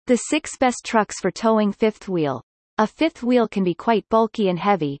The 6 best trucks for towing fifth wheel. A fifth wheel can be quite bulky and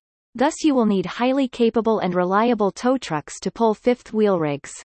heavy, thus you will need highly capable and reliable tow trucks to pull fifth wheel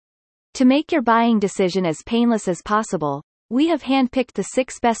rigs. To make your buying decision as painless as possible, we have handpicked the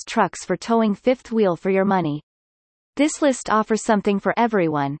 6 best trucks for towing fifth wheel for your money. This list offers something for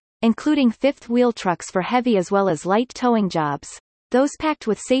everyone, including fifth wheel trucks for heavy as well as light towing jobs, those packed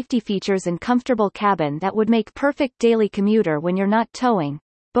with safety features and comfortable cabin that would make perfect daily commuter when you're not towing,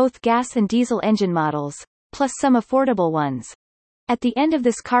 both gas and diesel engine models, plus some affordable ones. At the end of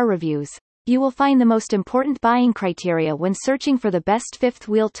this car reviews, you will find the most important buying criteria when searching for the best fifth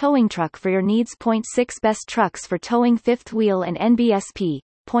wheel towing truck for your needs. 6 Best trucks for towing fifth wheel and NBSP.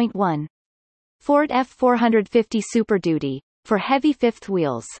 1. Ford F450 Super Duty, for heavy fifth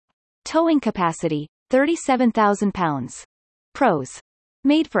wheels. Towing capacity, 37,000 pounds. Pros.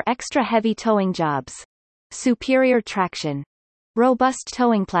 Made for extra heavy towing jobs. Superior traction. Robust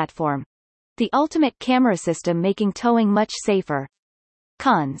towing platform. The ultimate camera system making towing much safer.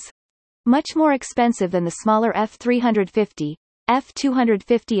 Cons. Much more expensive than the smaller F350,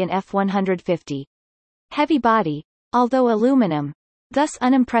 F250 and F150. Heavy body, although aluminum, thus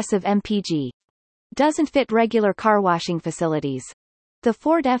unimpressive MPG. Doesn't fit regular car washing facilities. The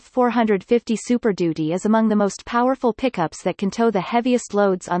Ford F450 Super Duty is among the most powerful pickups that can tow the heaviest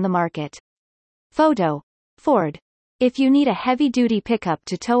loads on the market. Photo. Ford. If you need a heavy-duty pickup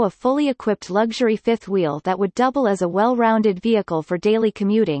to tow a fully equipped luxury fifth wheel that would double as a well-rounded vehicle for daily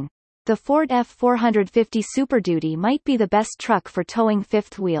commuting, the Ford F450 Super Duty might be the best truck for towing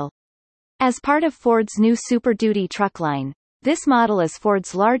fifth wheel. As part of Ford's new Super Duty truck line, this model is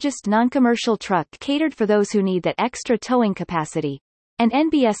Ford's largest non-commercial truck catered for those who need that extra towing capacity. An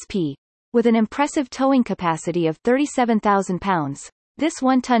NBSP, with an impressive towing capacity of 37,000 pounds, this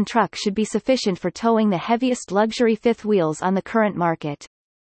 1-ton truck should be sufficient for towing the heaviest luxury fifth wheels on the current market.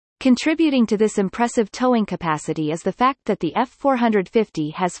 Contributing to this impressive towing capacity is the fact that the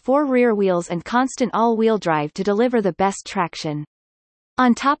F450 has 4 rear wheels and constant all-wheel drive to deliver the best traction.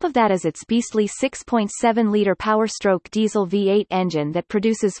 On top of that is its beastly 6.7-liter Power-stroke diesel V8 engine that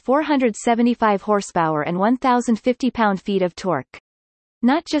produces 475 horsepower and 1,050 pound-feet of torque.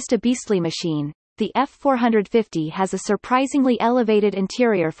 Not just a beastly machine, the F450 has a surprisingly elevated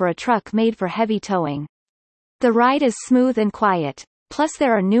interior for a truck made for heavy towing. The ride is smooth and quiet, plus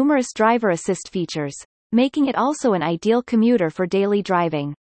there are numerous driver assist features, making it also an ideal commuter for daily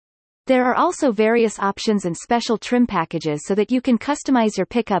driving. There are also various options and special trim packages so that you can customize your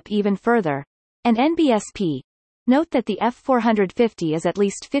pickup even further. An NBSP. Note that the F450 is at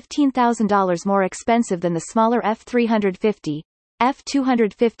least $15,000 more expensive than the smaller F350,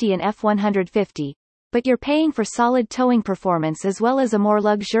 F250 and F150, but you're paying for solid towing performance as well as a more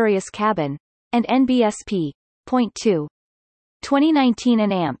luxurious cabin. And NBSP. Point 2. 2019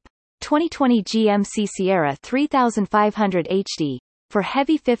 An Amp. 2020 GMC Sierra 3500 HD. For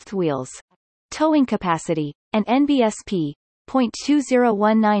heavy fifth wheels. Towing capacity. An NBSP.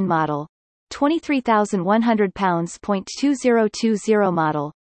 0.2019 model. 23,100 pounds. 0.2020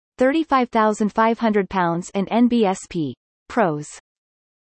 model. 35,500 pounds and NBSP. Pros.